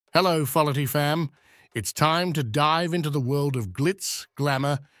Hello, Folity fam. It's time to dive into the world of glitz,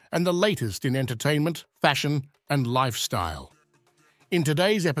 glamour, and the latest in entertainment, fashion, and lifestyle. In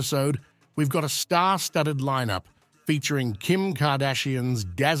today's episode, we've got a star-studded lineup featuring Kim Kardashian's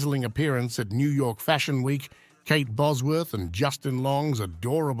dazzling appearance at New York Fashion Week, Kate Bosworth and Justin Long's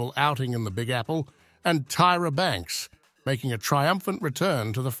adorable outing in the Big Apple, and Tyra Banks making a triumphant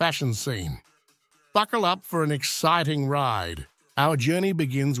return to the fashion scene. Buckle up for an exciting ride. Our journey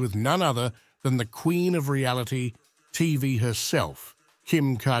begins with none other than the queen of reality TV herself,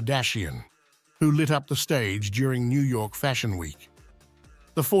 Kim Kardashian, who lit up the stage during New York Fashion Week.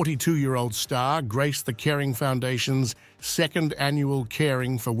 The 42-year-old star graced the Kering Foundation's second annual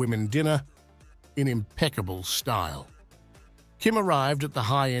Caring for Women dinner in impeccable style. Kim arrived at the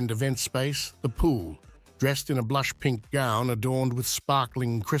high-end event space, the Pool, dressed in a blush pink gown adorned with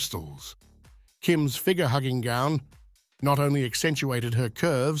sparkling crystals. Kim's figure-hugging gown not only accentuated her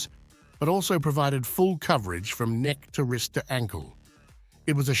curves, but also provided full coverage from neck to wrist to ankle.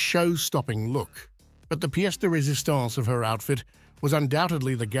 It was a show-stopping look, but the pièce de résistance of her outfit was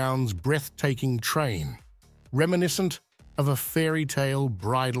undoubtedly the gown's breathtaking train, reminiscent of a fairy tale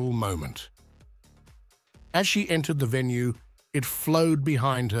bridal moment. As she entered the venue, it flowed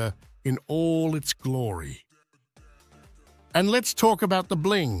behind her in all its glory. And let's talk about the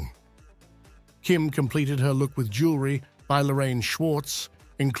bling. Kim completed her look with jewelry by Lorraine Schwartz,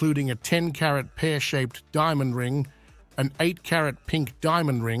 including a 10-carat pear-shaped diamond ring, an 8-carat pink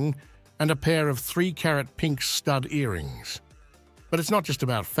diamond ring, and a pair of 3-carat pink stud earrings. But it's not just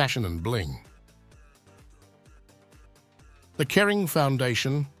about fashion and bling. The Kering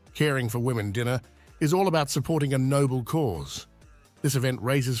Foundation, Caring for Women dinner, is all about supporting a noble cause. This event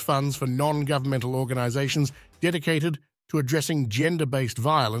raises funds for non-governmental organizations dedicated to addressing gender-based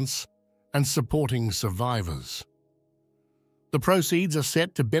violence and supporting survivors. The proceeds are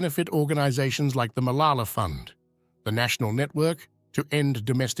set to benefit organizations like the Malala Fund, the National Network to End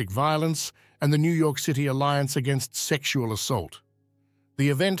Domestic Violence, and the New York City Alliance Against Sexual Assault. The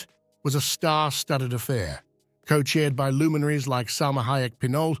event was a star-studded affair, co-chaired by luminaries like Salma Hayek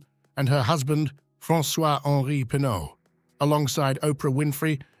Pinault and her husband, François-Henri Pinault, alongside Oprah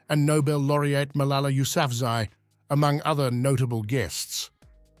Winfrey and Nobel laureate Malala Yousafzai, among other notable guests.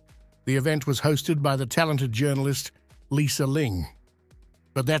 The event was hosted by the talented journalist Lisa Ling.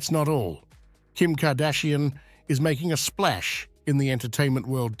 But that's not all. Kim Kardashian is making a splash in the entertainment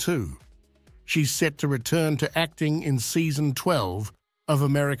world too. She's set to return to acting in Season 12 of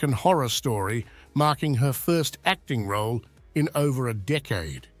American Horror Story, marking her first acting role in over a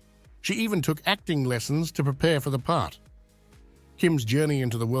decade. She even took acting lessons to prepare for the part. Kim's journey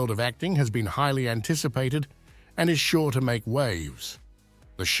into the world of acting has been highly anticipated and is sure to make waves.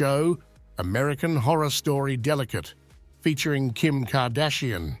 The show, American Horror Story Delicate, featuring Kim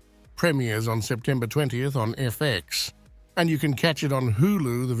Kardashian, premieres on September 20th on FX, and you can catch it on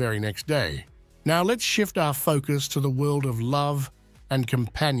Hulu the very next day. Now let's shift our focus to the world of love and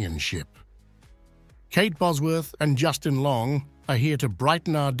companionship. Kate Bosworth and Justin Long are here to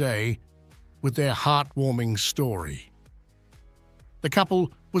brighten our day with their heartwarming story. The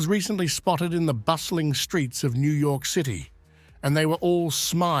couple was recently spotted in the bustling streets of New York City, and they were all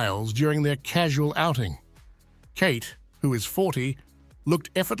smiles during their casual outing. Kate, who is 40,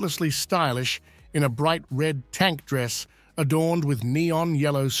 looked effortlessly stylish in a bright red tank dress adorned with neon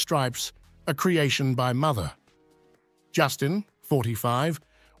yellow stripes, a creation by Mother. Justin, 45,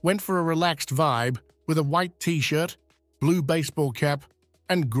 went for a relaxed vibe with a white t-shirt, blue baseball cap,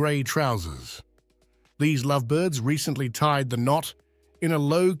 and gray trousers. These lovebirds recently tied the knot in a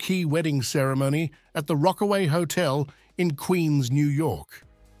low-key wedding ceremony at the Rockaway Hotel in Queens, New York.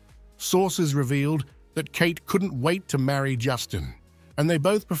 Sources revealed that Kate couldn't wait to marry Justin, and they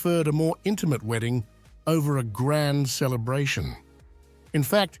both preferred a more intimate wedding over a grand celebration. In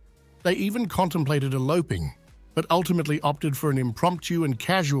fact, they even contemplated eloping, but ultimately opted for an impromptu and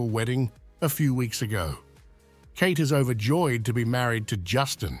casual wedding a few weeks ago. Kate is overjoyed to be married to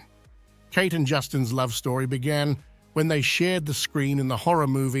Justin. Kate and Justin's love story began when they shared the screen in the horror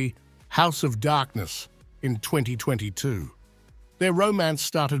movie House of Darkness in 2022. Their romance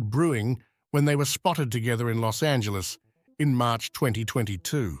started brewing when they were spotted together in Los Angeles in March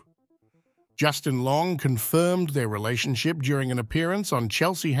 2022. Justin Long confirmed their relationship during an appearance on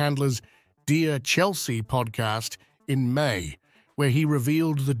Chelsea Handler's Dear Chelsea podcast in May, where he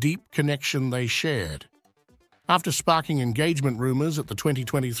revealed the deep connection they shared. After sparking engagement rumors at the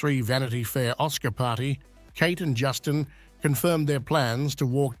 2023 Vanity Fair Oscar party, Kate and Justin confirmed their plans to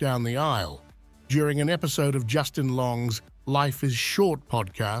walk down the aisle during an episode of Justin Long's Life is Short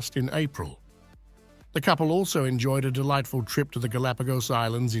podcast in April. The couple also enjoyed a delightful trip to the Galapagos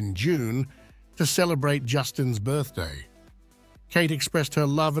Islands in June to celebrate Justin's birthday. Kate expressed her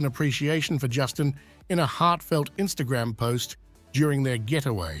love and appreciation for Justin in a heartfelt Instagram post during their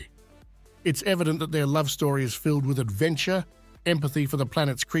getaway. It's evident that their love story is filled with adventure, empathy for the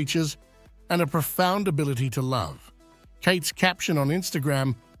planet's creatures, and a profound ability to love. Kate's caption on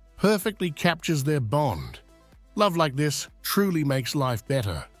Instagram perfectly captures their bond. Love like this truly makes life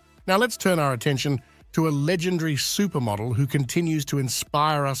better. Now let's turn our attention to a legendary supermodel who continues to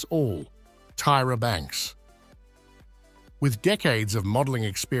inspire us all, Tyra Banks. With decades of modeling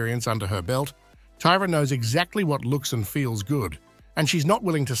experience under her belt, Tyra knows exactly what looks and feels good, and she's not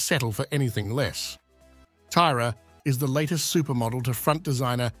willing to settle for anything less. Tyra is the latest supermodel to front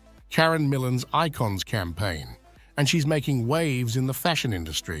designer Karen Millen's Icons campaign, and she's making waves in the fashion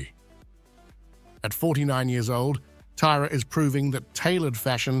industry. At 49 years old, Tyra is proving that tailored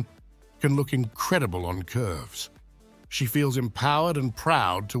fashion can look incredible on curves. She feels empowered and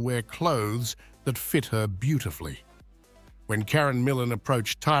proud to wear clothes that fit her beautifully. When Karen Millen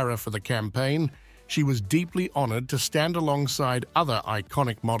approached Tyra for the campaign, she was deeply honored to stand alongside other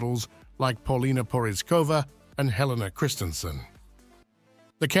iconic models like Paulina Porizkova and Helena Christensen.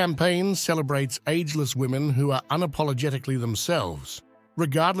 The campaign celebrates ageless women who are unapologetically themselves,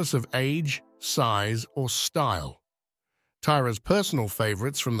 regardless of age, size, or style. Tyra's personal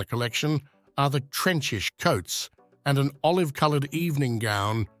favorites from the collection are the trenchish coats and an olive-colored evening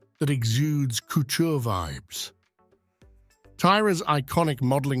gown that exudes couture vibes. Tyra's iconic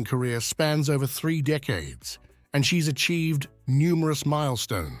modeling career spans over 3 decades, and she's achieved numerous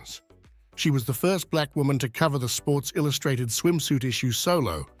milestones. She was the first Black woman to cover the Sports Illustrated swimsuit issue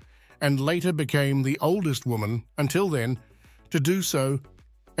solo, and later became the oldest woman, until then, to do so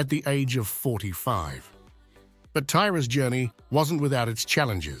at the age of 45. But Tyra's journey wasn't without its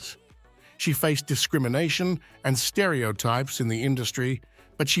challenges. She faced discrimination and stereotypes in the industry,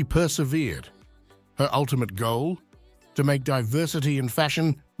 but she persevered. Her ultimate goal? To make diversity in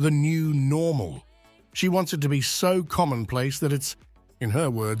fashion the new normal. She wants it to be so commonplace that it's, in her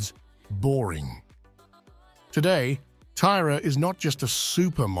words, boring. Today, Tyra is not just a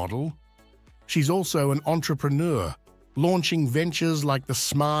supermodel. She's also an entrepreneur, launching ventures like the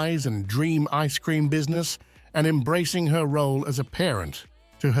Smize and Dream ice cream business and embracing her role as a parent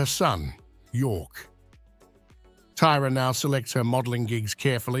to her son, York. Tyra now selects her modeling gigs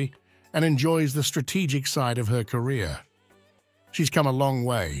carefully and enjoys the strategic side of her career. She's come a long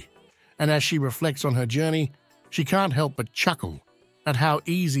way, and as she reflects on her journey, she can't help but chuckle at how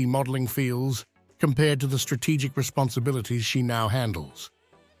easy modeling feels compared to the strategic responsibilities she now handles.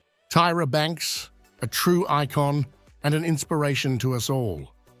 Tyra Banks, a true icon and an inspiration to us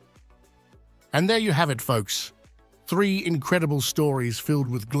all. And there you have it, folks. 3 incredible stories filled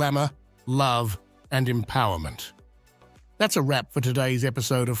with glamour, love, and empowerment. That's a wrap for today's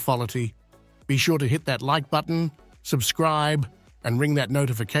episode of Folity. Be sure to hit that like button, subscribe, and ring that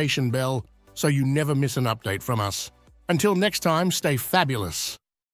notification bell so you never miss an update from us. Until next time, stay fabulous.